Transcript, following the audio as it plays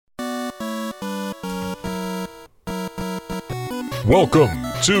Welcome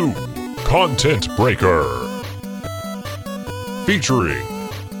to Content Breaker, featuring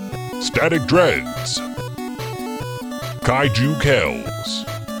Static Dreads, Kaiju Kells,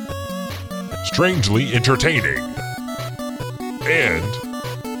 Strangely Entertaining, and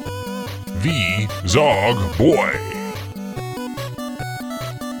the Zog Boy.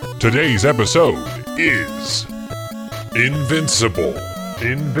 Today's episode is Invincible.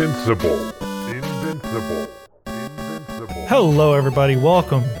 Hello, everybody.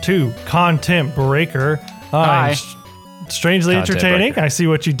 Welcome to Content Breaker. Hi. Strangely Content Entertaining. Breaker. I see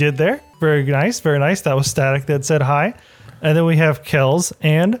what you did there. Very nice. Very nice. That was Static that said hi. And then we have Kells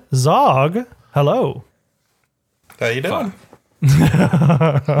and Zog. Hello. How you doing?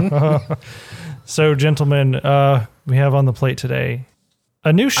 So, gentlemen, we have on the plate today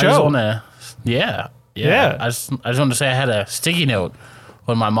a new show. I just want to, yeah. Yeah. I just want to say I had a sticky note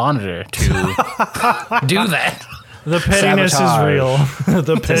on my monitor to do that. The pettiness Sabotage. is real.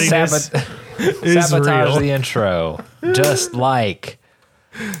 The pettiness is Sabotage real. the intro, just like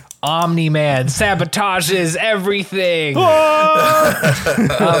Omni-Man sabotages everything.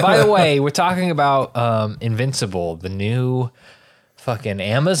 By the way, we're talking about Invincible, the new fucking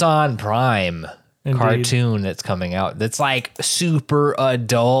Amazon Prime Indeed. cartoon that's coming out. That's like super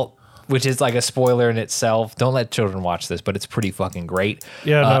adult, which is like a spoiler in itself. Don't let children watch this, but it's pretty fucking great.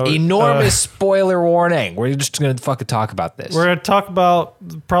 Yeah, no, enormous spoiler warning. We're just gonna fucking talk about this. We're going to talk about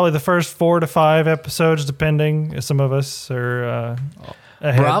probably the first 4 to 5 episodes, depending. Some of us are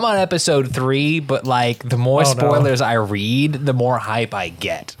ahead. Bro, I'm on episode 3, but like the more Oh, no. spoilers I read, the more hype I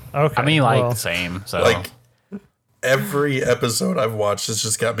get. Okay. I mean, like, well, same. So, Like every episode I've watched has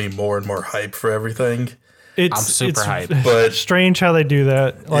just got me more and more hype for everything. it's I'm super it's hyped. But strange how they do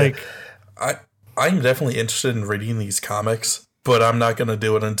that. Like, I'm definitely interested in reading these comics, but I'm not going to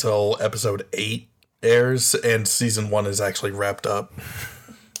do it until episode 8 airs and season 1 is actually wrapped up.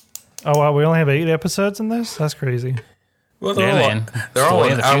 oh wow, we only have 8 episodes in this? That's crazy. Well, Yeah, man. they're It's the all way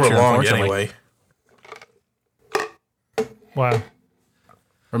an of the hour future, long unfortunately. anyway. Wow.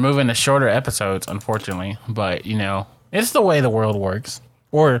 we're moving to shorter episodes, unfortunately. But, you know, it's the way the world works.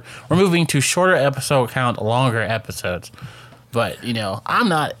 Or we're moving to shorter episode count, longer episodes. But, you know, I'm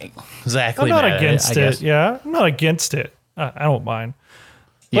not exactly I'm not mad at against I guess. it. Yeah, I'm not against it. I don't mind.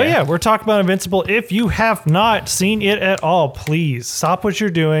 But yeah, we're talking about Invincible. If you have not seen it at all, please stop what you're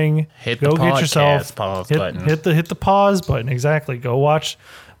doing. Hit the go get yourself pause hit, button. hit the pause button. Exactly. Go watch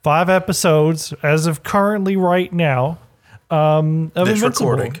 5 episodes as of currently right now of This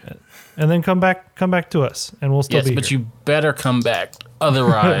Invincible, recording. and then come back to us, and we'll still Yes, be but here. you better come back.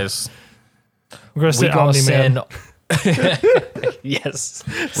 Otherwise, We're gonna We say gonna Omni-Man. send. Yes.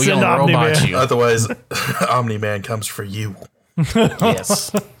 we Send gonna Omni-Man. robot you. Otherwise, Omni-Man comes for you.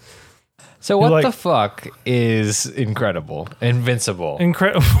 Yes. So what like- the fuck is Invincible?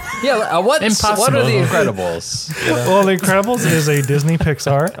 Incredible. Yeah, what are Impossible. the Incredibles? Well, The Incredibles is a Disney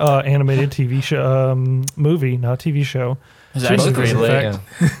Pixar animated TV show, movie, not TV show. It's actually pretty in lit.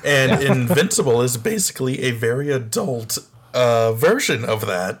 fact. And Invincible is basically a very adult version of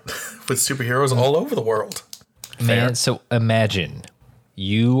that with superheroes all over the world. Man, so imagine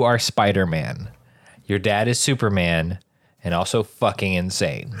you are Spider-Man. Your dad is Superman and also fucking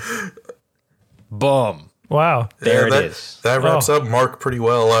insane. Boom. Wow, There that, it is. That wraps up Mark pretty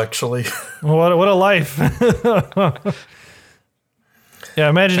well, actually. what a life! Yeah,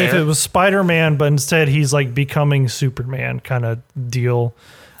 imagine if Fair. it was Spider-Man, but instead he's like becoming Superman kind of deal.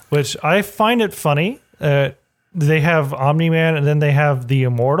 Which I find it funny. They have Omni-Man and then they have the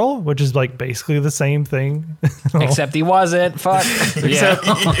Immortal, which is like basically the same thing. Except he wasn't. Fuck. Yeah.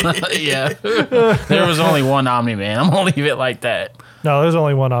 Yeah. There was only one Omni-Man. I'm going to leave it like that. No, there's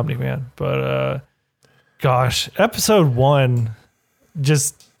only one Omni-Man, but gosh, episode 1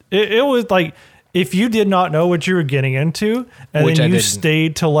 just it was like if you did not know what you were getting into and Which then I you didn't.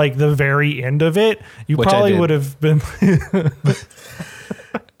 stayed to like the very end of it, you Which I probably did. would have been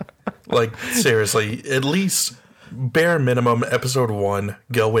Like, seriously, at least bare minimum episode 1,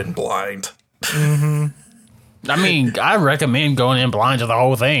 go in blind. I mean, I recommend going in blind to the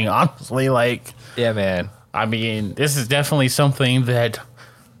whole thing. Honestly, like, Yeah, man. I mean, this is definitely something that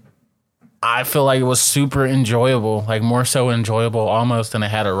I feel like it was super enjoyable, like more so enjoyable almost than it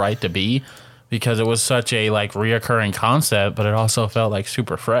had a right to be, because it was such a like reoccurring concept, but it also felt like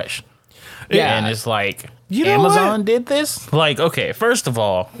super fresh. Yeah. And it's like, You know Amazon did this? Like, okay, first of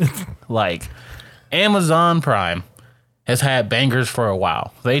all, like, Amazon Prime has had bangers for a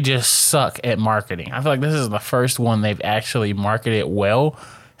while. They just suck at marketing. I feel like this is the first one they've actually marketed well.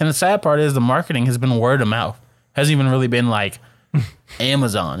 And the sad part is the marketing has been word of mouth. Hasn't even really been like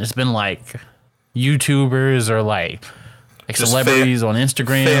Amazon. It's been like YouTubers or like like Just celebrities on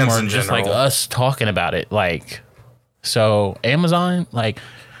Instagram fans or in just like general. us talking about it. Like, so Amazon, like,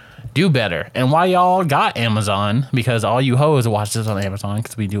 do better. And why y'all got Amazon, because all you hoes watch this on Amazon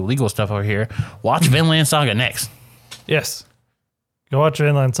because we do legal stuff over here, watch Vinland Saga next. Yes. Go watch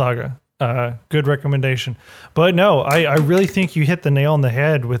Vinland Saga. Good recommendation. But no, I really think you hit the nail on the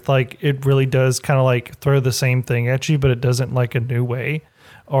head with like, it really does kind of like throw the same thing at you, but it doesn't like a new way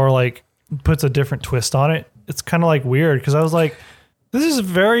or like puts a different twist on it. It's kind of like weird because I was like, this is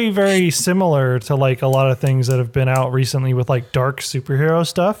very, very similar to like a lot of things that have been out recently with like dark superhero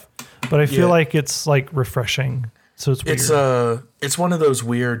stuff, but I feel Yeah. like it's like refreshing. So it's weird. It's one of those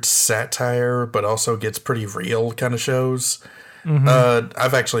weird satire, but also gets pretty real kind of shows.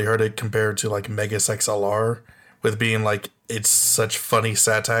 I've actually heard it compared to like Megas XLR, with being like it's such funny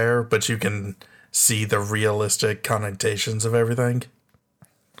satire, but you can see the realistic connotations of everything.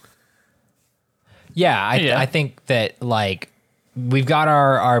 Yeah, Yeah. I think that like we've got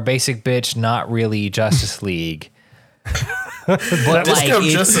our basic bitch, not really Justice League. But Discount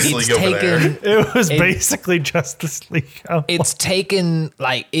Justice League over there. It was basically Justice League. it's taken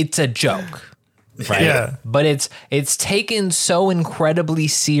like it's a joke. Right. Yeah. But it's taken so incredibly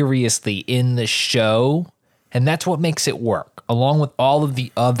seriously in the show, and that's what makes it work, along with all of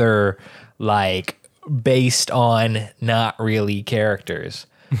the other like based on not really characters.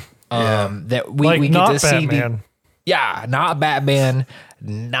 That we like get not to see Batman. yeah, not Batman,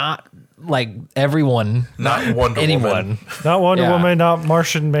 not like everyone, Not Wonder anyone. Woman. Not Wonder Yeah. Woman, not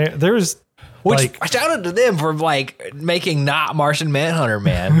Martian Man. There's Which like shout out to them for like making not Martian Manhunter,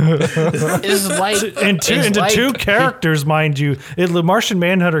 man. It's like into two characters, mind you. Martian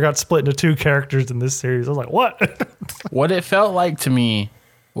Manhunter got split into two characters in this series. I was like, what? what it felt like to me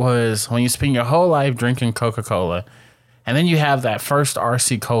was when you spend your whole life drinking Coca-Cola, and then you have that first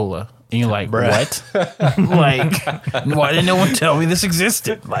RC Cola, and you're like, what? Like, why didn't no one tell me this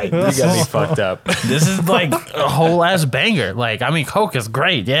existed? Like, You gotta be fucked up. this is like a whole ass banger. Like, I mean, Coke is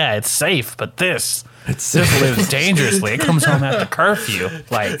great. Yeah, it's safe, but this lives dangerously. It comes home after curfew.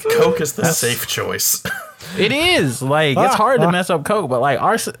 Like, Coke is the safe choice. it is. Like, it's hard to mess up Coke, but like,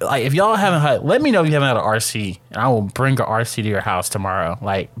 RC, like, if y'all haven't had, let me know if you haven't had an RC, and I will bring a RC to your house tomorrow.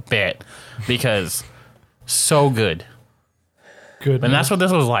 Like, bet. Because so good. Good. And that's what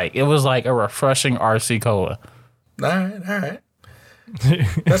this was like. It was like a refreshing RC Cola. All right.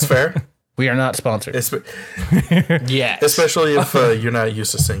 That's fair. We are not sponsored. Yes. Especially if you're not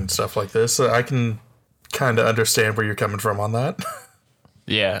used to seeing stuff like this. I can kind of understand where you're coming from on that.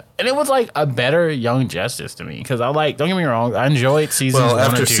 Yeah. And it was like a better Young Justice to me. Because I like, don't get me wrong, I enjoyed seasons Well, 1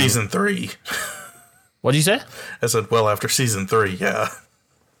 after and 2. season 3. What'd you say? I said, well, after season 3, yeah.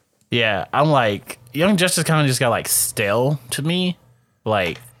 Yeah, I'm like, Young Justice kind of just got like stale to me.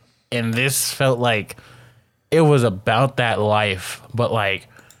 Like, and this felt like it was about that life, but like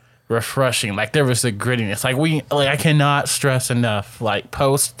refreshing. Like there was the grittiness. Like I cannot stress enough. Like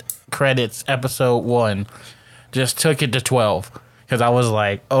post credits episode 1 just took it to 12 because I was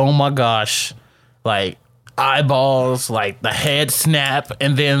like, oh my gosh, like eyeballs, like the head snap,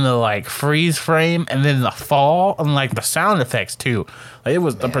 and then the like freeze frame, and then the fall, and like the sound effects too. Like it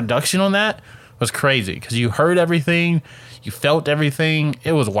was the production on that was crazy because you heard everything, you felt everything.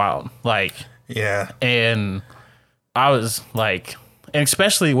 It was wild. Like, Yeah. and I was like, and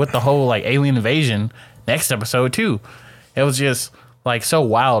especially with the whole like alien invasion next episode too, it was just like so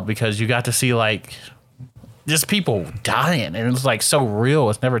wild because you got to see like just people dying, and it was like so real.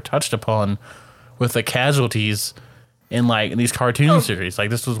 It's never touched upon with the casualties in like these cartoon series. Like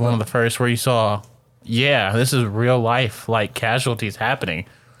this was one of the first where you saw, yeah, this is real life, like casualties happening.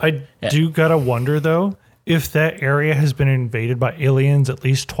 I do gotta wonder though, if that area has been invaded by aliens at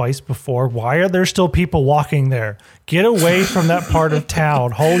least twice before, why are there still people walking there? Get away from that part of town.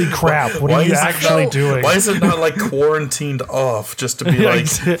 Holy crap. What are you is it actually not- doing? Why is it not like quarantined off just to be Yeah, like,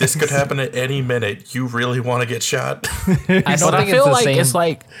 exactly. this could happen at any minute? You really want to get shot? I don't But I think feel it's the like same. it's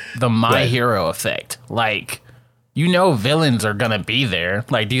like the My Right. Hero effect. Like, you know, villains are gonna be there.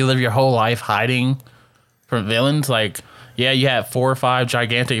 Like, do you live your whole life hiding from villains? Like, yeah, you have 4 or 5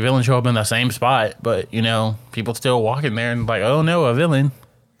 gigantic villains show up in the same spot, but you know, people still walking there and like, oh no, a villain.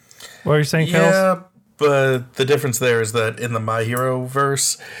 What are you saying, Kels? Yeah, but the difference there is that in the My Hero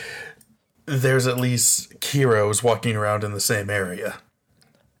verse, there's at least heroes walking around in the same area.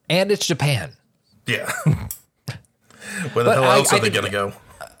 and it's Japan. Yeah. Where the But hell I- else I are they think- going to go?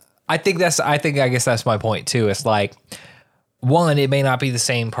 I guess that's my point too. It's like, one, it may not be the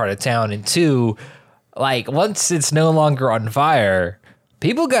same part of town, and two, like once it's no longer on fire,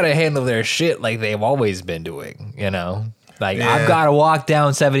 people got to handle their shit like they've always been doing. You know, like Yeah. I've got to walk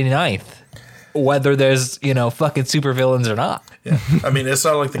down 79th. whether there's, fucking supervillains or not. Yeah. I mean, it's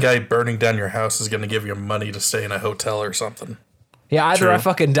not like the guy burning down your house is going to give you money to stay in a hotel or something. Yeah, either True. I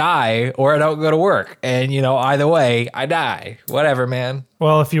fucking die or I don't go to work. And, either way, I die. Whatever, man.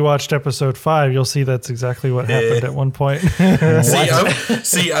 Well, if you watched episode 5, you'll see that's exactly what happened at one point.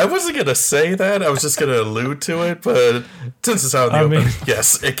 See, I wasn't going to say that. I was just going to allude to it. But since it's out in the open,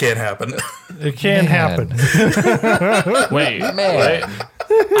 yes, it can happen. It can happen. Wait, Man.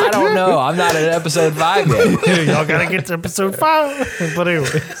 I don't know. I'm not in episode 5 yet. Y'all gotta get to episode 5. But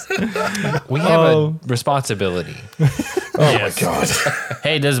anyways, We have a responsibility. Oh my god.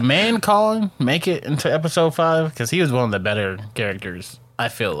 Hey, does Man Calling make it into episode 5? Because he was one of the better characters, I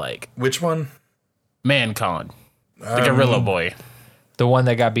feel like. Which one? Man Calling. The Gorilla Boy. The one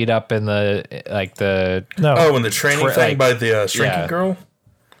that got beat up in the no. Oh, and the training thing like- by the shrinking yeah. girl?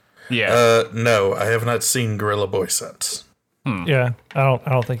 Yeah. No, I have not seen Gorilla Boy since. Yeah, I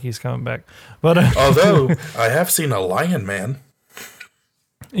don't think he's coming back. But Although I have seen a Lion Man.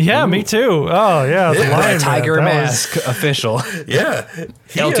 yeah, me too. Oh yeah, the Yeah. Lion Man. Tiger That was- Mask official. Yeah.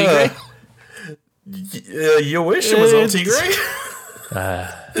 He, El Tigre? you wish it was El It's-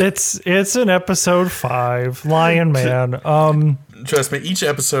 Tigre? It's in episode 5, Lion Man. Trust me, each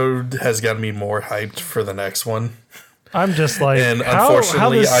episode has gotten me more hyped for the next one. I'm just like, And how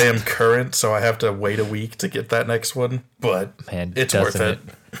unfortunately, this, I am current, so I have to wait a week to get that next one. But Man, it's worth doesn't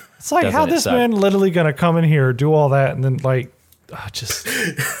it. It's like, how doesn't it this suck? man literally gonna come in here, do all that, and then like,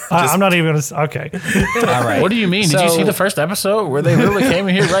 I'm not even gonna. Okay, All right. What do you mean? Did you So- see the first episode where they literally came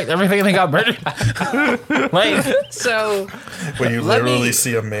in here, right? Everything and they got murdered? Like, So, When you Let literally me-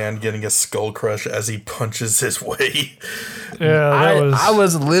 see a man getting a skull crush as he punches his way. yeah, that was. I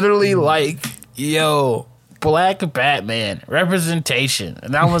was literally like, yo, Black Batman representation.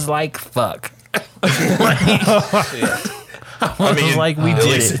 And I was like, fuck. I was like, we at did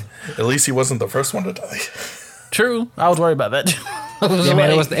least, it. at least he wasn't the first one to die. True. I was worried about that too. yeah, man,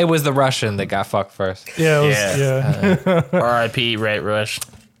 it was the Russian that got fucked first. yeah, it was, yeah. R.I.P. Red Rush,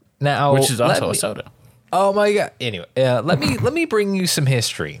 Now, which is let also me- a soda. Oh my god. Anyway, let me bring you some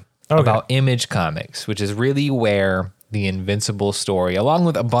history about Image Comics, which is really where the Invincible story, along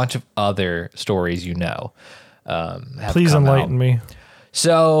with a bunch of other stories have Please come enlighten out. me.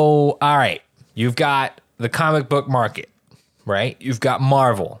 So, all right, you've got the comic book market, right? You've got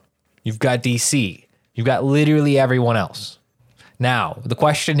Marvel, you've got DC, you've got literally everyone else. Now, the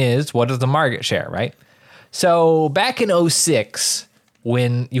question is, what is the market share, right? So, back in 2006,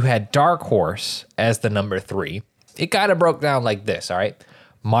 when you had Dark Horse as the number 3, it kind of broke down like this, all right?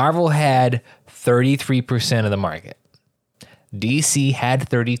 Marvel had 33% of the market. DC had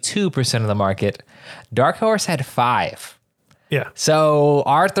 32% of the market. Dark Horse had 5%. Yeah, So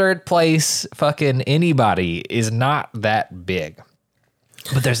our third place fucking anybody is not that big.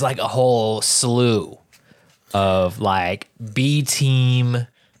 But there's like a whole slew of like B team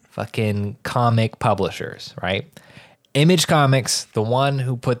fucking comic publishers, right? Image Comics, the one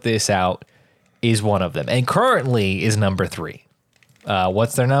who put this out, is one of them. And currently is number 3.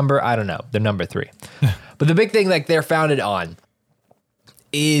 What's their number? I don't know. They're number 3. But the big thing like they're founded on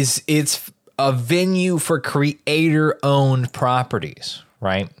is it's a venue for creator-owned properties,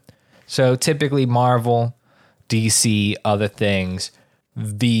 right? So typically Marvel, DC, other things,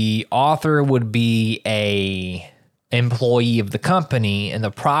 the author would be a employee of the company and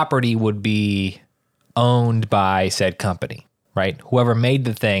the property would be owned by said company, right? Whoever made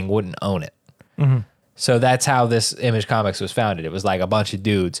the thing wouldn't own it. So that's how this Image Comics was founded. It was like a bunch of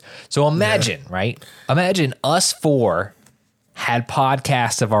dudes. So imagine, right? Imagine us 4 had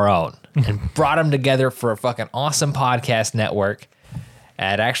podcasts of our own and brought them together for a fucking awesome podcast network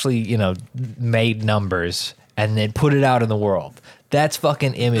and actually, made numbers and then put it out in the world. That's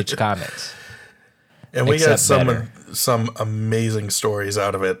fucking Image Comics. And we got Except better. some amazing stories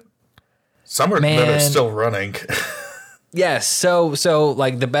out of it. Some are that Man. are still running. Yes, so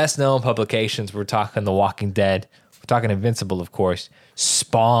like the best known publications, we're talking The Walking Dead, we're talking Invincible, of course,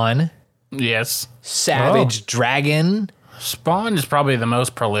 Spawn, Yes. Savage Dragon, Spawn is probably the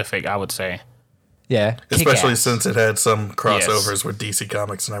most prolific, I would say. yeah, Especially Kick-Ass. since it had some crossovers with DC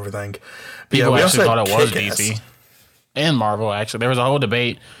Comics and everything. But People we actually also thought had it was Kick-Ass. DC. And Marvel, actually. There was a whole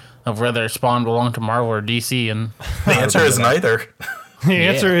debate of whether Spawn belonged to Marvel or DC, and The answer is neither. the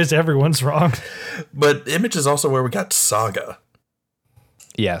answer is everyone's wrong. But Image is also where we got Saga.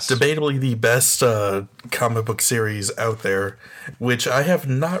 Yes, Debatably the best comic book series out there, which I have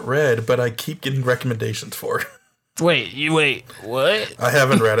not read, but I keep getting recommendations for. Wait, what? I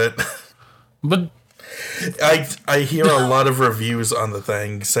haven't read it. But I hear a lot of reviews on the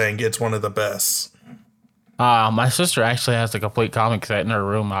thing saying it's one of the best. My sister actually has the complete comic set in her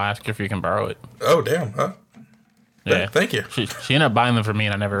room. I'll ask her if you can borrow it. Oh, damn. Huh? Yeah. Thank you. She ended up buying them for me,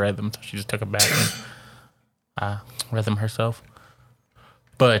 and I never read them, so she just took them back and read them herself.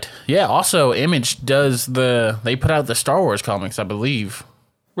 But yeah, also Image does they put out the Star Wars comics, I believe.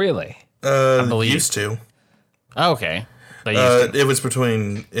 Really? believe. Used to. Oh, okay. They used to. It was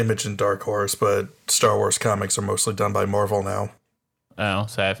between Image and Dark Horse, but Star Wars comics are mostly done by Marvel now. Oh,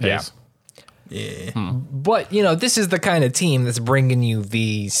 sad face. Yeah. But you know, this is the kind of team that's bringing you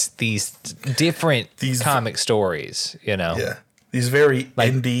these different comic stories. You know, Yeah. These very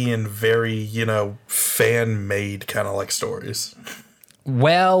indie and very, fan-made kind of like stories.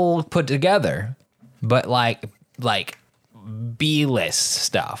 well put together, but like B-list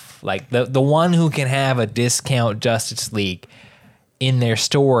stuff. Like the one who can have a discount Justice League in their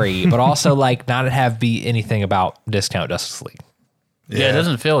story, but also like not have be anything about discount Justice League. Yeah, it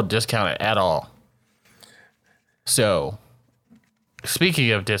doesn't feel discounted at all. So,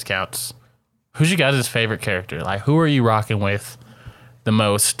 speaking of discounts, who's you guys' favorite character? Like, who are you rocking with the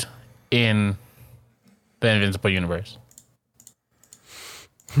most in the Invincible universe?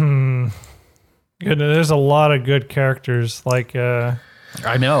 Good. There's a lot of good characters. Like, I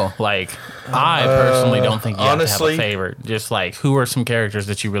know. Like, I personally don't think you honestly, have to have a favorite. Just like, who are some characters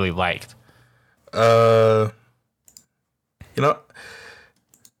that you really liked?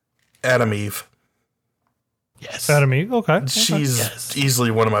 Adam Eve. Yes. Adam Eve. Okay. She's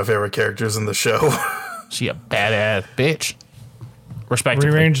easily one of my favorite characters in the show. She a badass bitch. Respectively.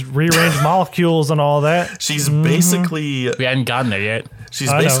 Rearranged molecules and all that. She's basically We hadn't gotten there yet. she's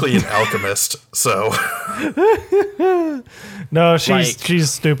I know. basically an alchemist. So No, Like- she's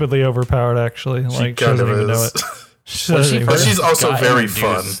stupidly overpowered. Actually, she like she kind doesn't of even know is. it. She doesn't she even But know first- it. she's also got very fun.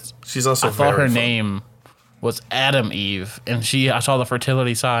 introduced, She's also I thought very her fun. name was Adam Eve, and I saw the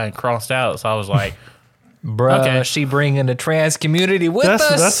fertility sign crossed out, so I was like, Bruh, Okay. she bringing the trans community with That's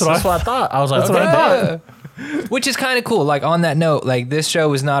us. what that's what I thought. I was like, That's what I okay. Which is kind of cool. Like on that note, like this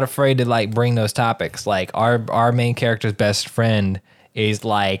show is not afraid to like bring those topics. Like our main character's best friend is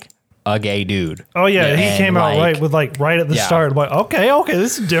like a gay dude. Oh yeah, he And, came out like- right at the Yeah. start. Like, okay,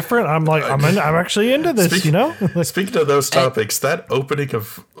 this is different. I'm like, I'm actually into this. Speak- You know. Speaking of those topics, that opening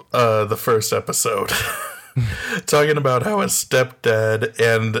of the first episode, talking about how his stepdad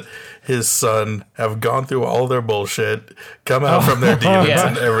and his son have gone through all their bullshit, come out from their demons Yeah.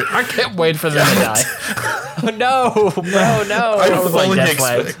 and everything. I can't wait for them to die. No, bro, no. I was like fully death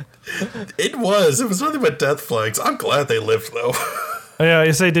flags. expect. It was nothing but death flags. I'm glad they lived though. Yeah,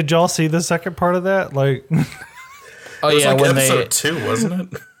 you say, did y'all see the second part of that? Like, Oh It was yeah, like when episode they 2,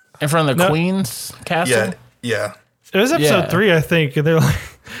 wasn't it? in front of the No. Queen's castle. Yeah. it was episode Yeah. 3, I think, and they're like,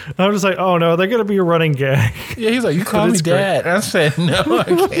 I'm just like, oh no, they're gonna be a running gag. Yeah, he's like, you call me it's great. dad. I said, no, I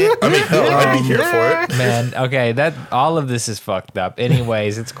can't. I mean, hell, I'd be here for it. Man, okay, that all of this is fucked up.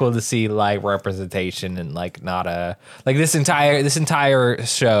 Anyways, it's cool to see like representation and like not a like this entire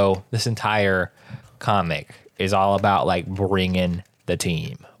show, this entire comic is all about like bringing the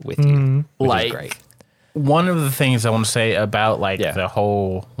team with you, which Like- is great. One of the things I want to say about like Yeah. the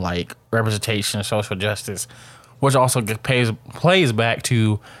whole like representation of social justice, which also plays back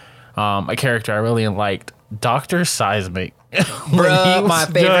to a character I really liked, Dr. Seismic. Bruh, my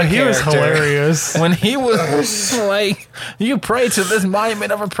favorite Yeah, he was character. hilarious. When he was like, you pray to this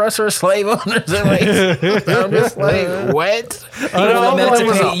monument of oppressor slave owners. And like, I'm just like, what? He will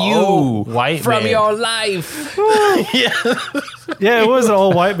emancipate you white from man. your life. Yeah, it was an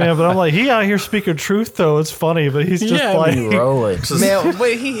old white man, but I'm like, he out here speaking truth though. It's funny, but he's just Yeah, like, be rolling. Man,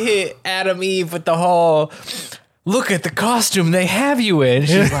 when he hit Adam Eve with the whole look at the costume they have you in.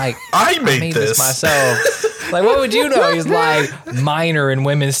 She's like, I made made this. this myself. Like, what would you know? He's like, minor in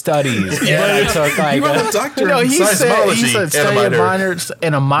women's studies. Yeah, it took like You have a doctor No, in he said seismology study and a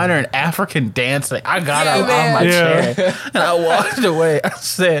minor. a minor in African dancing. I got Yeah, out man. of my Yeah. chair and I walked away. I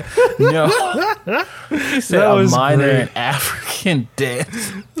said, no. He said That a was minor great. in African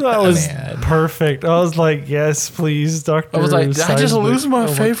dance. that was man. perfect. I was like, yes, please, Doctor. I was like, did I just Seismic. lose my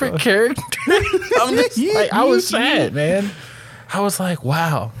Oh favorite God. character? I'm just like, I was sad, man. I was like,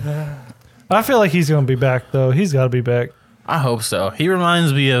 wow. I feel like he's gonna be back though. He's got to be back. I hope so. He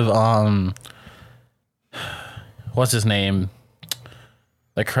reminds me of what's his name?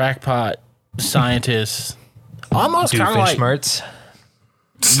 The crackpot scientist. Almost kind of like Doofenshmirtz.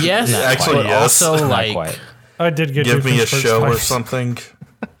 yes, Actually, but yes. also Not like quite. I did get Give me a Doofenshmirtz show or twice. something.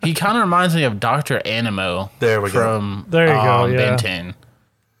 he kind of reminds me of Dr. Animo. There we go. from There you go, yeah. Ben 10.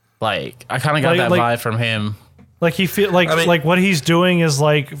 Like I kind of got Like- that like- vibe from him. Like he feel like I mean- like what he's doing is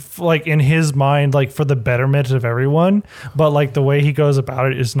like in his mind like for the betterment of everyone, but like the way he goes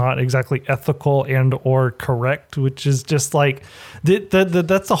about it is not exactly ethical and or correct, which is just like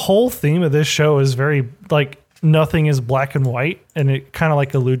that's the whole theme of this show is very like nothing is black and white, and it kind of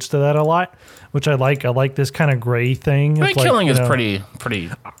like alludes to that a lot, which I like. I like this kind of gray thing. I mean, It's like, killing you is know- pretty.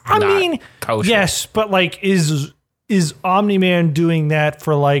 I not mean, kosher. yes, but like is Omni-Man doing that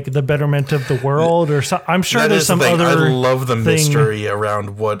for like the betterment of the world or so? I'm sure That there's is the some thing. other I love the thing. mystery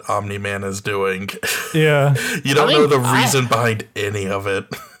around what Omni-Man is doing. Yeah. You don't I know think the reason behind any of it.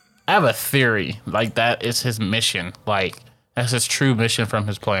 I have a theory. Like that is his mission. Like that's his true mission from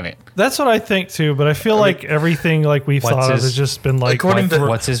his planet. That's what I think too, but I feel like everything like we've What's thought of his- has just been like According to-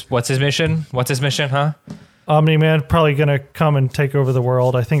 What's his mission? What's his mission, huh? Omni-Man probably gonna come and take over the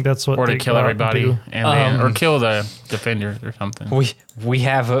world. I think that's what Or to they kill go out and everybody do. and then, or kill the defenders or something. We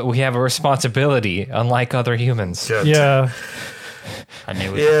have a responsibility, unlike other humans. God. Yeah. I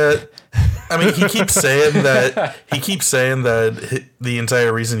knew it. Yeah. I mean, he keeps saying that the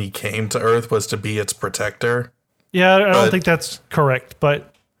entire reason he came to Earth was to be its protector. Yeah, I don't But- think that's correct,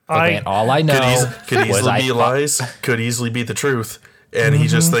 but Okay, and all I know Could was easily be I lies, could easily be the truth. And he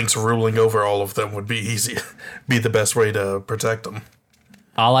just thinks ruling over all of them would be be the best way to protect them.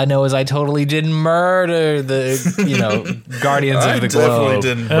 all I know is I totally didn't murder the Guardians I of the definitely Globe.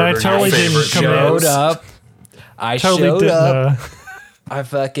 didn't And I murder totally your didn't favorite come shows. Showed up. I totally showed didn't. up. I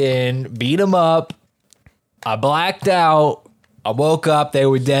fucking beat them up. I blacked out. I woke up. They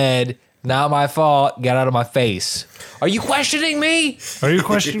were dead. Not my fault. Get out of my face. Are you questioning me? Are you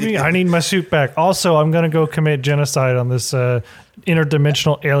questioning me? I need my suit back. Also, I'm gonna go commit genocide on this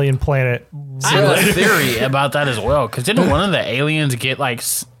interdimensional alien planet. I have a theory about that as well. Because didn't one of the aliens get like,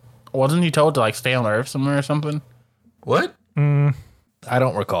 wasn't he told to like stay on Earth somewhere or something? What? I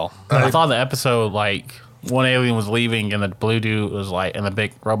don't recall. I thought the episode like one alien was leaving and the blue dude was like, and the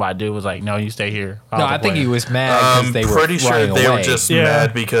big robot dude was like, no, you stay here. No, I think he was mad because I'm they were pretty sure running they away. were just Yeah.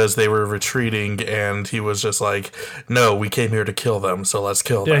 mad because they were retreating, and he was just like, "No, we came here to kill them, so let's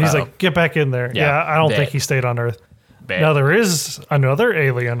kill them." Yeah, he's like, get back in there. Yeah, Yeah, I don't bet. think he stayed on Earth. bad. Now there is another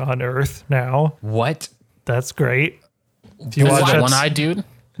alien on Earth now. What? That's great. If you Is watch that it, one-eyed dude?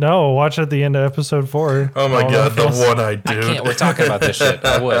 no, watch at the end of episode 4. "Oh my god, the one-eyed dude!" Can't, we're talking about this shit.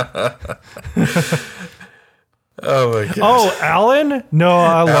 I would. Oh my god. Oh, Alan? No,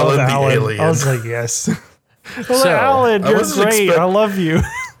 I love Alan the Alan. alien. I was like, yes. I was like, So, Alan, I you're wasn't great. expect- I love you.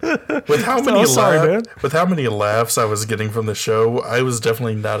 With how many sorry, laugh- dude. with how many laughs I was getting from the show, I was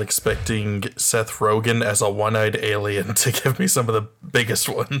definitely not expecting Seth Rogen as a one-eyed alien to give me some of the biggest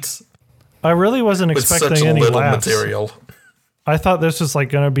ones I really wasn't with expecting such any little laughs. material. I thought this was like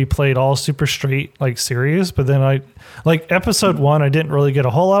going to be played all super straight, like serious, but then episode 1, I didn't really get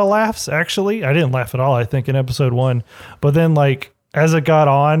a whole lot of laughs, actually. I didn't laugh at all, I think, in episode 1. But then, like, as it got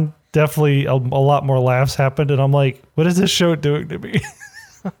on, definitely a lot more laughs happened, and I'm like, what is this show doing to me?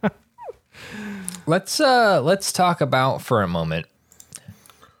 Let's talk about for a moment,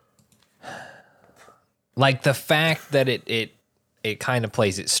 like the fact that it kind of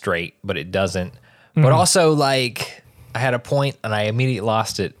plays it straight, but it doesn't. But also, like, I had a point and I immediately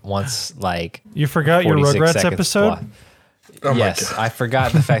lost it once. Like, You forgot your 46 Rugrats seconds episode? fly- Oh my yes, god. I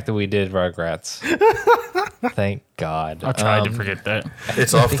forgot the fact that we did Rugrats. Thank God. I tried to forget that.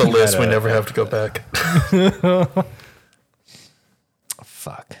 It's off the you list. had We a- never have to go back.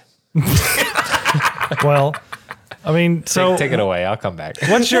 Fuck. Well, I mean, so Take it away. I'll come back.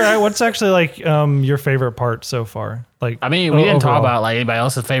 what's actually like your favorite part so far? Like, I mean, we didn't talk overall. about like anybody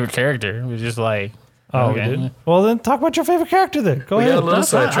else's favorite character. It was just like, Oh, okay. we did. Well, then talk about your favorite character. Then go We ahead. got a little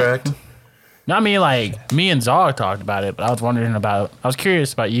That's fine. sidetracked. No, I mean, like me and Zog talked about it, but I was wondering about. I was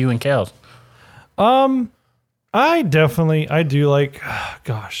curious about you and Kels. I do like.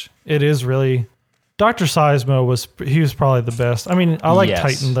 Gosh, it is really. Dr. Seismo was probably the best. I mean, I like Yes.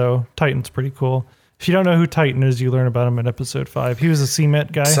 Titan though. Titan's pretty cool. If you don't know who Titan is, you learn about him in episode 5. He was a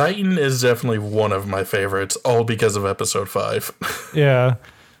cement guy. Titan is definitely one of my favorites, all because of episode 5. Yeah.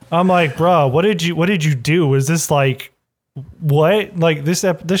 I'm like, bro, what did you do? Was this like what? Like this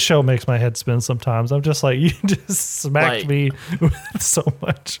show makes my head spin sometimes. I'm just like, you just smacked Like- me with so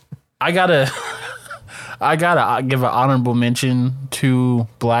much. I gotta give an honorable mention to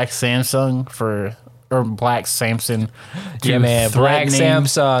Black Samsung or Black Samson. Yeah, to man. Black threatening-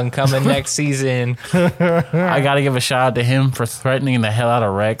 Samsung coming next season. I gotta give a shout out to him for threatening the hell out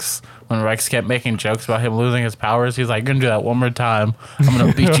of Rex when Rex kept making jokes about him losing his powers. He's like, "You're gonna do that one more time. I'm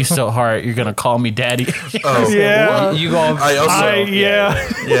gonna beat you so hard. You're gonna call me daddy." Oh, Yeah. You go. I also Yeah.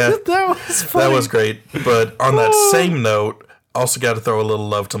 yeah, That was funny. that was great. But on that same note, also got to throw a little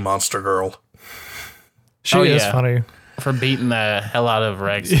love to Monster Girl. She Oh, is yeah. funny. For beating the hell out of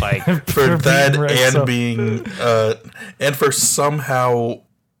Rex. Like, For that being Rex and up. being and for somehow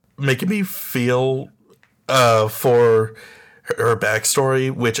making me feel for her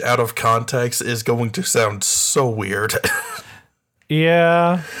backstory, which out of context is going to sound so weird.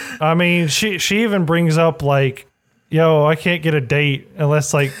 Yeah, I mean, she even brings up like, "Yo, I can't get a date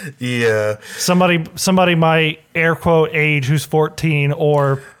unless like Yeah. somebody my air quote age who's 14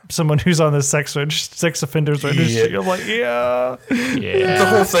 or someone who's on the sex offenders registry." Yeah. I'm like, yeah. yeah. The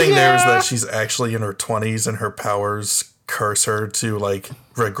whole thing there is that she's actually in her 20s and her powers curse her to like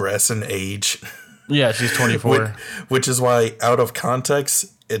regress in age, Yeah, she's 24. which is why out of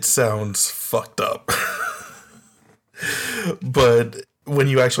context it sounds fucked up. But when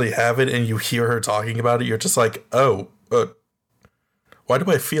you actually have it and you hear her talking about it, you're just like, oh, why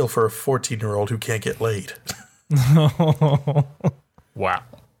do I feel for a 14-year-old who can't get laid? Wow.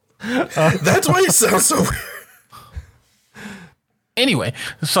 That's why it sounds so weird. Anyway,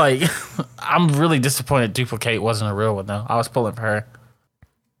 it's like, I'm really disappointed Duplicate wasn't a real one, though. I was pulling for her.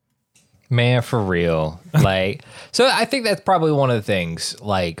 Man, for real. Like, so I think that's probably one of the things.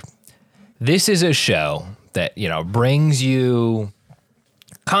 Like, this is a show that, you know, brings you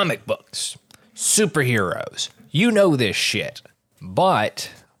comic books, superheroes. You know this shit. But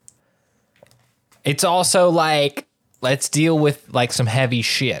it's also like, let's deal with like some heavy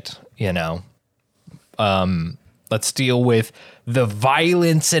shit, you know? Let's deal with the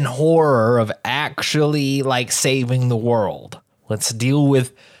violence and horror of actually like saving the world. Let's deal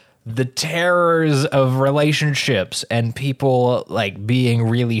with the terrors of relationships and people like being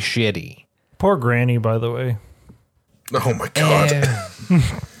really shitty. Poor Granny, by the way. Oh my god.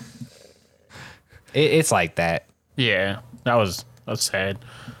 It's like that. Yeah, that's sad.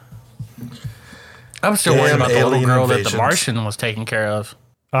 I'm still worried Damn about the little alien girl that the invasions. Martian was taking care of.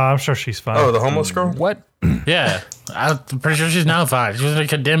 I'm sure she's fine. Oh, the homeless girl? What? Yeah, I'm pretty sure she's now fine. She was in a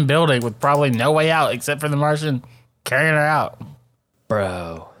condemned building with probably no way out except for the Martian carrying her out.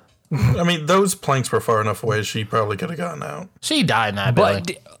 Bro. I mean, those planks were far enough away, she probably could have gotten out. She died in that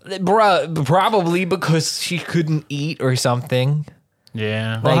building. But, bruh, probably because she couldn't eat or something.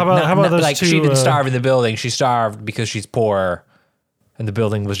 Yeah. Well, how about those like two, she didn't starve in the building. She starved because she's poor, and the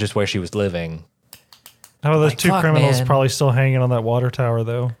building was just where she was living. How about those Like, two fuck, criminals man. probably still hanging on that water tower,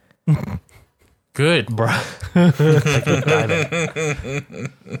 though? Good.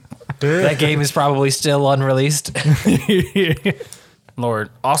 That game is probably still unreleased. Lord.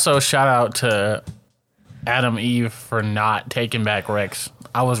 Also, shout out to Adam Eve for not taking back Rex.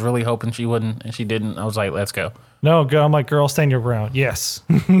 I was really hoping she wouldn't, and she didn't. I was like, let's go. No, go. I'm like, girl, stand your ground. Yes.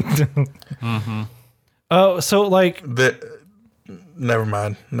 Oh, so like, Never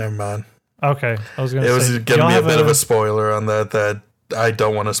mind. okay. I was gonna It say, was do going to y'all be a have bit of a spoiler on that I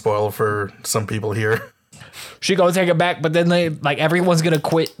don't want to spoil for some people here. She gonna take it back, but then they like everyone's gonna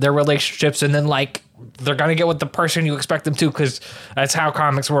quit their relationships, and then like they're gonna get with the person you expect them to, because that's how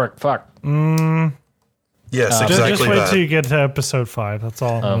comics work. Fuck. Yes, Just exactly wait that. till you get to episode 5. That's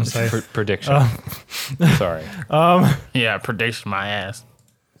all I'm gonna say. Prediction. Sorry. Yeah, prediction my ass.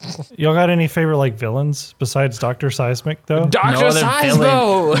 Y'all got any favorite like villains besides Dr. Seismic though? Dr.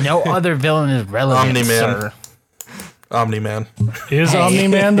 Seismo. No other villain is relevant, Omni-Man. sir. Omni-Man. Is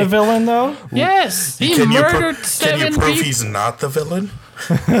Omni-Man the villain though? Yes, he Can you, murdered can you seven prove people. he's not the villain?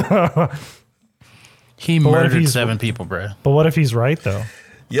 He what if murdered he's- 7 people, bro. But what if he's right though?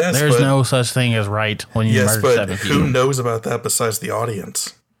 Yes, There's but, no such thing as right when you yes, murder but 7 people. who knows about that besides the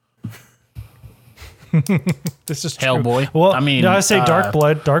audience? This is true. Hellboy. Well, I mean, no, I say Dark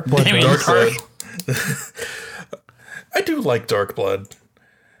Blood. Dark Blood. I mean, though. Dark Blood. I do like Dark Blood.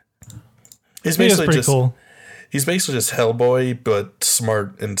 He's He is basically pretty just cool. he's basically just Hellboy, but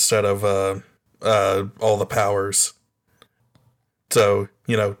smart instead of all the powers. So,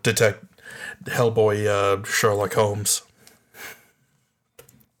 you know, detect Hellboy Sherlock Holmes.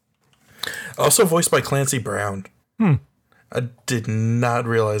 Also voiced by Clancy Brown. I did not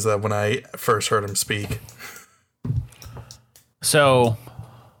realize that when I first heard him speak. So,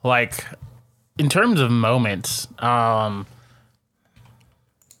 like, in terms of moments, well,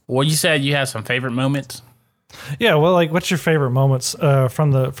 you said you had some favorite moments. Yeah. Well, like, what's your favorite moments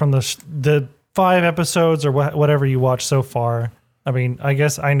from the 5 episodes or whatever you watched so far? I mean, I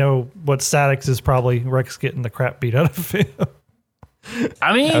guess I know what Statics is probably Rex getting the crap beat out of him.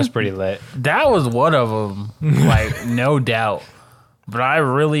 I mean, That was pretty lit. that was one of them, like, no doubt. But I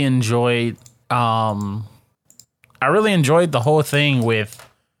really enjoyed the whole thing with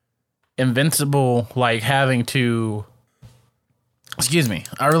Invincible, like having to. Excuse me.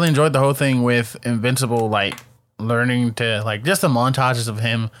 I really enjoyed the whole thing with Invincible, like learning to, like, just the montages of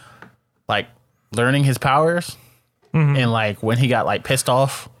him, like learning his powers and like when he got like pissed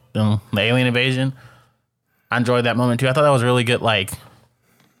off in the alien invasion. I enjoyed that moment too. I thought that was really good, like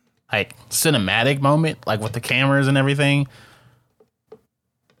cinematic moment, like with the cameras and everything.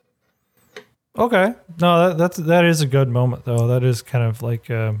 Okay. No, that is a good moment though. That is kind of like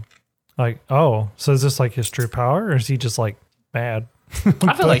oh, so is this like his true power, or is he just like mad?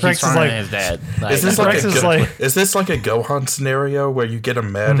 I feel like he's Rex is stronger like- than his dad. Like, Is this Rex is like- is this like a Gohan scenario where you get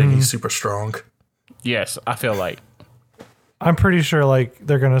him mad and he's super strong? yes, I feel like. I'm pretty sure like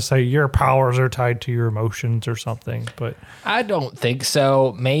they're gonna say your powers are tied to your emotions or something, but I don't think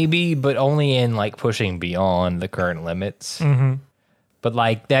so. Maybe, but only in like pushing beyond the current limits. But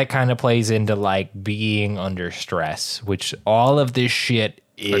like that kind of plays into like being under stress, which all of this shit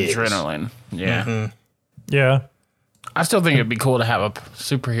is. Adrenaline. Yeah. yeah. I still think it'd be cool to have a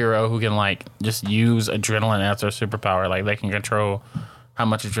superhero who can like just use adrenaline as their superpower. Like they can control how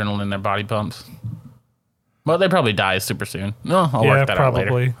much adrenaline their body pumps. Well, they probably die super soon. No, I'll Yeah, work that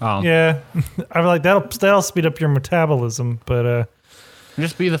probably. out later. Yeah. I feel like that'll speed up your metabolism, but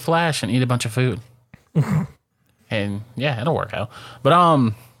Just be the Flash and eat a bunch of food. And yeah, it'll work out. But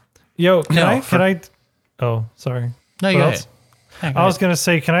yo, can No, I oh, sorry. no, you What go else? ahead. I was gonna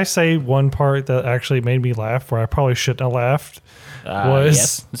say, can I say one part that actually made me laugh where I probably shouldn't have laughed? Was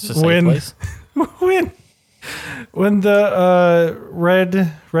yes, it's a safe when place. when the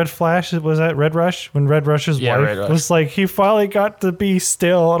red flash, was that Red Rush, when Red Rush's Yeah, wife Red Rush. was like, he finally got to be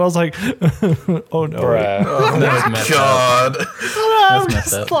still, and I was like, oh no. Oh That's my messed up. god! I'm That's messed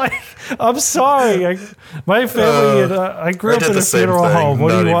just up. like, I'm sorry. My family and I grew I up did in the a same funeral thing, home. What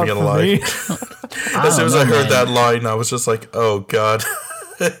do not you even want gonna from lie. me? As soon as I know, heard man. that line, I was just like, "Oh god."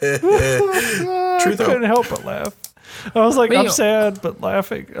 True I though. couldn't help but laugh. I was like, Me- I'm sad, but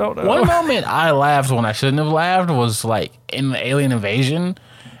laughing. Oh no. One moment I laughed when I shouldn't have laughed was like in the alien invasion,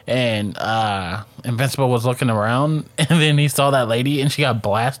 and Invincible was looking around, and then he saw that lady, and she got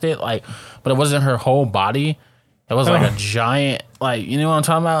blasted. Like, but it wasn't her whole body. It was like a giant, like, you know what I'm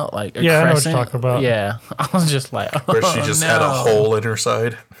talking about? Like a Yeah, I know what you're crescent. talking about. Yeah, I was just like, oh, Where she just had a no. hole in her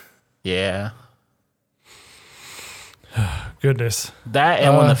side. Yeah, Goodness. that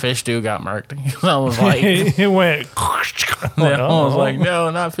and when the fish dude got murked, I was like, It went. I was like, no,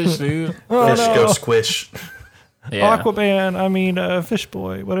 not fish dude. Fish go squish. Yeah. Aquaman, I mean, Fish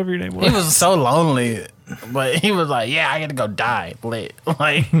Boy, whatever your name was. He was so lonely, but he was like, "Yeah, I got to go die." Lit.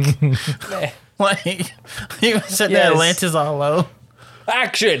 Like he was sitting there, Yes. Atlantis all low.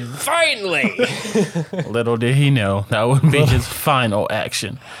 Action! Finally! Little did he know that would be his final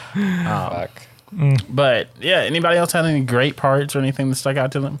action. Fuck. But yeah, anybody else had any great parts or anything that stuck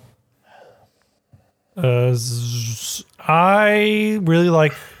out to them? I really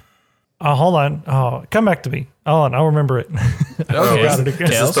like. Hold on. Oh, come back to me. Hold on. I'll remember it. Okay, got it again.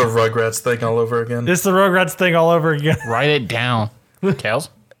 Is this Tails, the Rugrats thing all over again? It's the Rugrats thing all over again. write it down. Tails.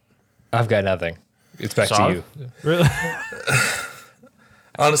 I've got nothing. It's back Sorry? to you. Really?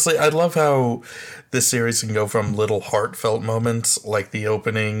 Honestly, I love how this series can go from little heartfelt moments, like the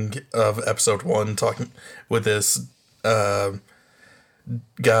opening of episode 1, talking with this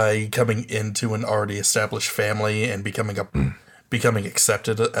guy coming into an already established family and becoming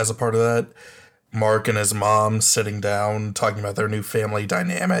accepted as a part of that. Mark and his mom sitting down, talking about their new family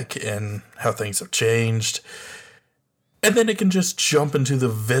dynamic and how things have changed. And then it can just jump into the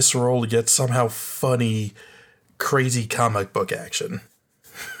visceral yet somehow funny, crazy comic book action.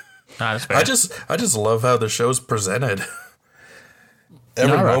 Nah, that's fair. I just love how the show's presented.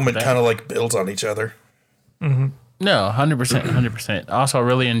 Every I rock moment with that. kind of like builds on each other. No, 100%, 100%. I also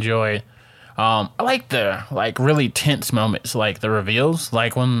really enjoy. I like the really tense moments, like the reveals,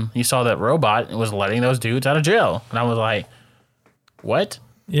 like when you saw that robot was letting those dudes out of jail, and I was like, "What?"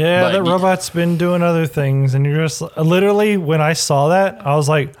 Yeah, But that y- robot's been doing other things, and you're just literally when I saw that, I was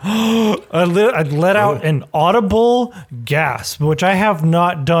like, I let out an audible gasp, which I have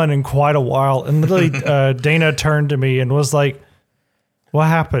not done in quite a while. And literally, Dana turned to me and was like, "What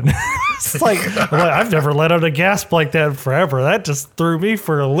happened?" It's like, I've never let out a gasp like that forever. That just threw me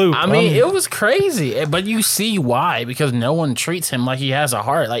for a loop. I mean, it was crazy, but you see why, because no one treats him like he has a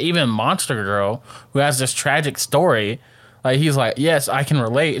heart. Like even Monster Girl, who has this tragic story, like he's like, "Yes, I can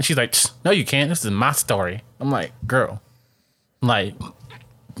relate," and she's like, "No, you can't. This is my story." I'm like, "Girl, like,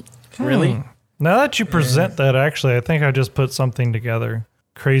 really?" Now that you present that, actually, I think I just put something together.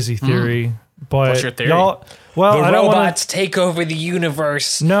 Crazy theory, but What's your theory? y'all. Well, The I don't want robots take over the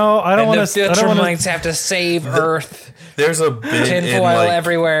universe. No, I don't and want the to. I don't want to. Viltrumites have to save Earth. There's a bit in Tinfoil like,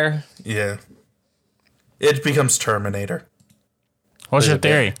 everywhere. yeah. It becomes Terminator. What's your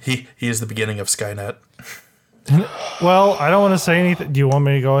theory? He is the beginning of Skynet. Well, I don't want to say anything. Do you want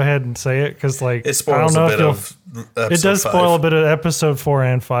me to go ahead and say it? Because like, It I spoils don't know a if bit you'll. of It episode does 5. spoil a bit of episode 4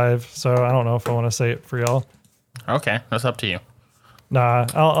 and 5, so I don't know if I want to say it for y'all. Okay, that's up to you. Nah,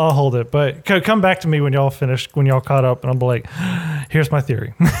 I'll hold it. But come back to me when y'all finished, when y'all caught up, and I'll be like, here's my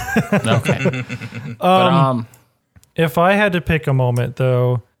theory. Okay. But If I had to pick a moment,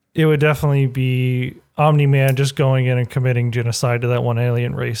 though, it would definitely be Omni-Man just going in and committing genocide to that one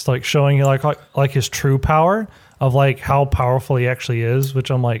alien race, like showing like his true power of like how powerful he actually is. Which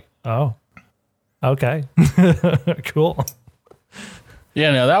I'm like, oh, okay, cool.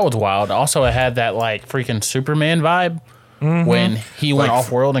 yeah, no, that was wild. Also, it had that like freaking Superman vibe when he went Like-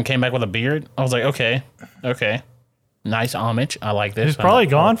 off world and came back with a beard. I was like, okay, nice homage. I like this. He's probably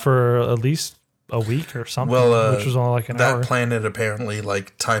gone for at least a week or something, Well, which was only like an that hour. planet apparently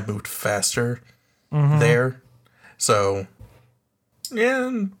like time moved faster there, so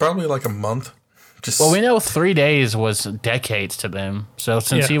yeah, probably like a month. Just Well, we know 3 days was decades to them. So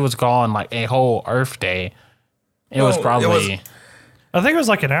since Yeah. he was gone like a whole Earth day, it was Well, it probably was- I think it was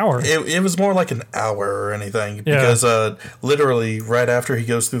like an hour. it was more like an hour or anything Yeah. because literally right after he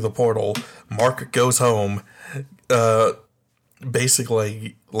goes through the portal, Mark goes home,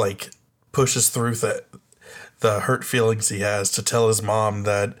 basically like pushes through the hurt feelings he has to tell his mom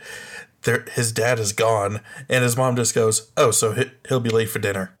that his dad is gone, and his mom just goes, "Oh, so he'll be late for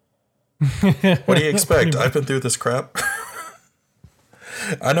dinner." What do you expect? I've been through this crap.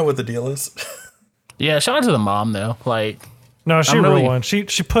 I know what the deal is. yeah. Shout out to the mom though. Like, No, she I'm real really- one. She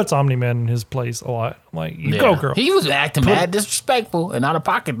puts Omni-Man in his place a lot. I'm like, you go, girl. He was acting mad disrespectful and out of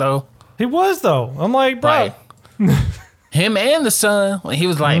pocket though. He was though. I'm like, bro. Like him and the son. Like, he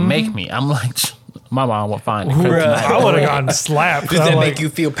was like, "Make me." I'm like, my mom will find it. I would have gotten slapped. Does I'm that like, make you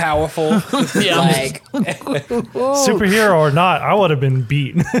feel powerful? Yeah, like, superhero or not, I would have been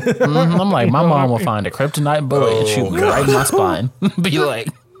beat. I'm like, my mom will find a kryptonite bullet and shoot me right in my spine. Be like,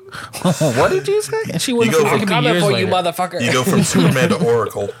 what did you say? And she wouldn't You go feel from- it could be coming years for you, later. motherfucker. You go from Superman to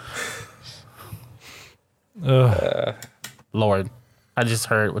Oracle. Lord, I just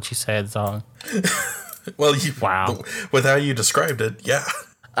heard what you said, Zong. Well, Wow. with how you described it, yeah.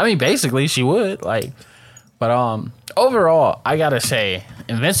 I mean, basically, she would like, but overall, I gotta say,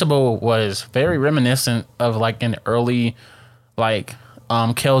 Invincible was very reminiscent of like an early, like,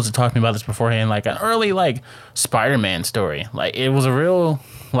 Kels had talked to me about this beforehand, like an early like Spider-Man story. Like it was a real,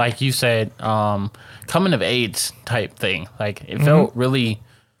 like you said, coming of age type thing. Like it felt really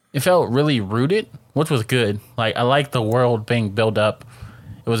rooted, which was good. Like I like the world being built up.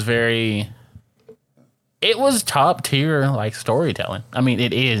 It was top tier like storytelling. I mean,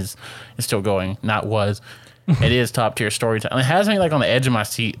 it's still going, not was. It is top tier storytelling. It has me like on the edge of my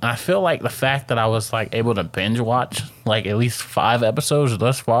seat. And I feel like the fact that I was like able to binge watch like at least 5 episodes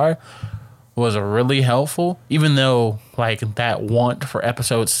thus far was really helpful. Even though like that want for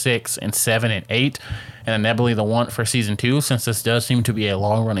episodes 6 and 7 and 8, and inevitably the want for season 2, since this does seem to be a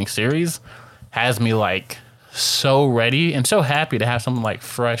long running series, has me like so ready and so happy to have something like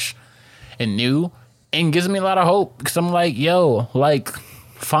fresh and new, and gives me a lot of hope because I'm like, yo, like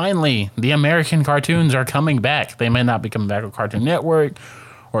finally the American cartoons are coming back. They may not be coming back with Cartoon Network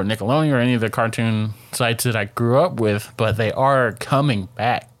or Nickelodeon or any of the cartoon sites that I grew up with, but they are coming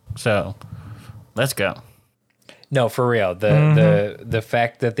back. So let's go. No, for real. The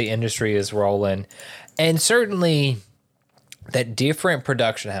fact that the industry is rolling, and certainly that different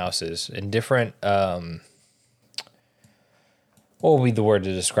production houses and different what would be the word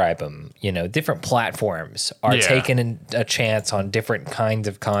to describe them? You know, different platforms are Yeah. taking a chance on different kinds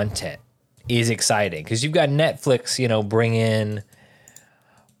of content is exciting because you've got Netflix, you know, bring in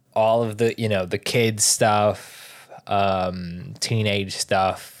all of the, you know, the kids stuff, teenage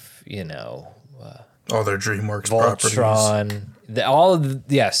stuff, you know, All their DreamWorks properties. Voltron,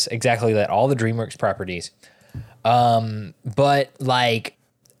 yes, exactly that. All the DreamWorks properties. But like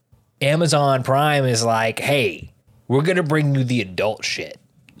Amazon Prime is like, hey, we're gonna bring you the adult shit,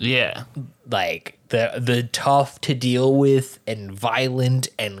 Yeah. like the tough to deal with and violent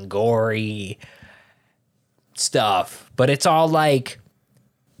and gory stuff. But it's all like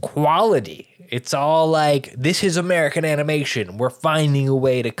quality. It's all like, this is American animation. We're finding a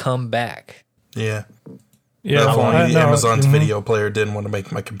way to come back. Yeah. Yeah, If well, only no, Amazon's video player didn't want to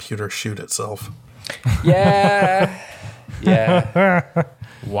make my computer shoot itself. Yeah. Yeah.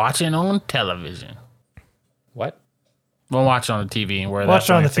 Watching on television. What? Well, watch on the TV. Where watch that's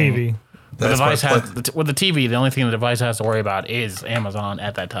on the only thing. TV. The That's device my has pla- with the TV. The only thing the device has to worry about is Amazon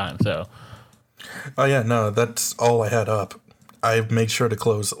at that time. So Oh yeah, no, that's all I had up. I made sure to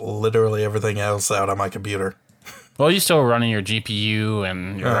close literally everything else out on my computer. well, you're still running your GPU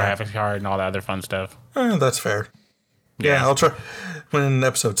and your Alright. graphics card and all that other fun stuff. That's fair. Yeah, I'll try. When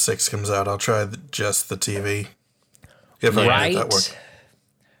episode 6 comes out, I'll try just the TV. If I can make that work.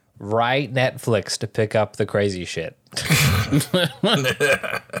 Right, Netflix to pick up the crazy shit.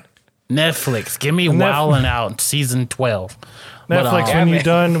 Netflix, give me Wildin' Out season 12. Netflix, But, when you're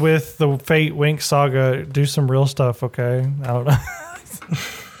done with the Fate Wink saga, do some real stuff, okay? I don't know.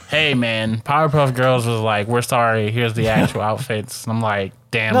 hey man, Powerpuff Girls was like, we're sorry, here's the actual outfits. And I'm like,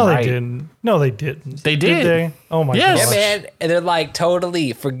 damn No, right. they didn't. No, they didn't. They did. they? Oh my Yes. gosh. Yeah, man. And they're like,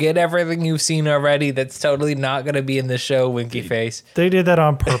 totally forget everything you've seen already. That's totally not going to be in the show, Winky Face. They did that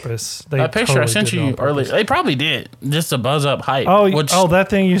on purpose. They That picture I totally sent did it you on purpose. earlier, they probably did, just to buzz up hype. Oh, which, that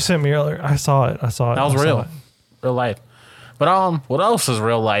thing you sent me earlier. I saw it. that was I saw real. it. Real life. But what else is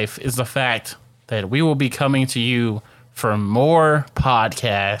real life is the fact that we will be coming to you for more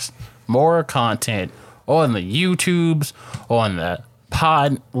podcasts, more content on the YouTubes, on the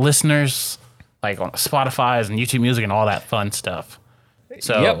pod listeners, like on Spotify's and YouTube Music and all that fun stuff.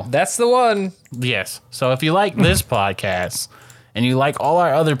 So Yep, that's the one. yes. So if you like this podcast and you like all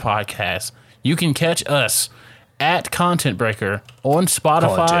our other podcasts, you can catch us at Content Breaker on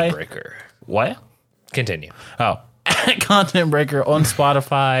Spotify. Content Breaker. What? Continue. Oh, at Content Breaker on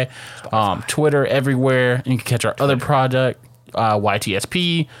Spotify, Twitter, everywhere. You can catch our other project,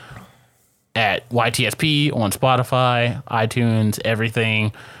 YTSP, at YTSP on Spotify, iTunes,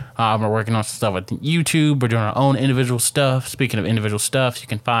 everything. We're working on some stuff with YouTube. We're doing our own individual stuff. Speaking of individual stuff, you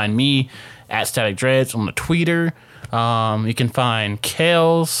can find me at Static Dreads on the Twitter. You can find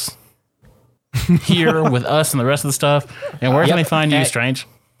Kales here with us and the rest of the stuff. And where can they find you, Strange?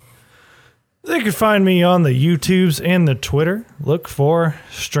 They can find me on the YouTubes and the Twitter. Look for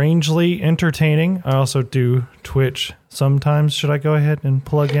Strangely Entertaining. I also do Twitch sometimes. Should I go ahead and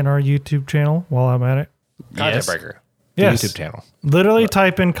plug in our YouTube channel while I'm at it? Content Yes. Breaker. The Yes. YouTube channel. Literally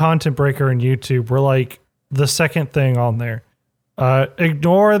type in Content Breaker in YouTube. We're like the second thing on there.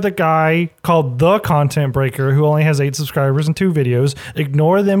 Ignore the guy called The Content Breaker who only has 8 subscribers and 2 videos.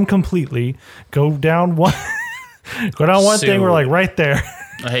 Ignore them completely. Go down one thing. We're like right there.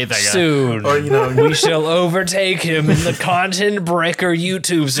 I hate that guy. Soon, Or, we shall overtake him in the Content Breaker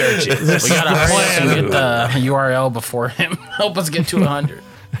YouTube searches. We got to hurry up and get the URL before him. Help us get to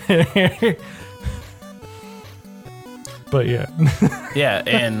 100. But yeah. Yeah,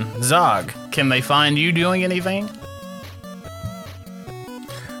 and Zog, can they find you doing anything?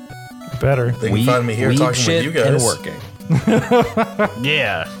 Better. they can find me here talking with you guys. and working.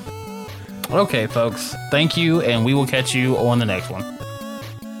 Yeah. Okay, folks. Thank you, and we will catch you on the next one.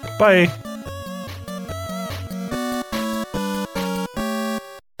 Bye.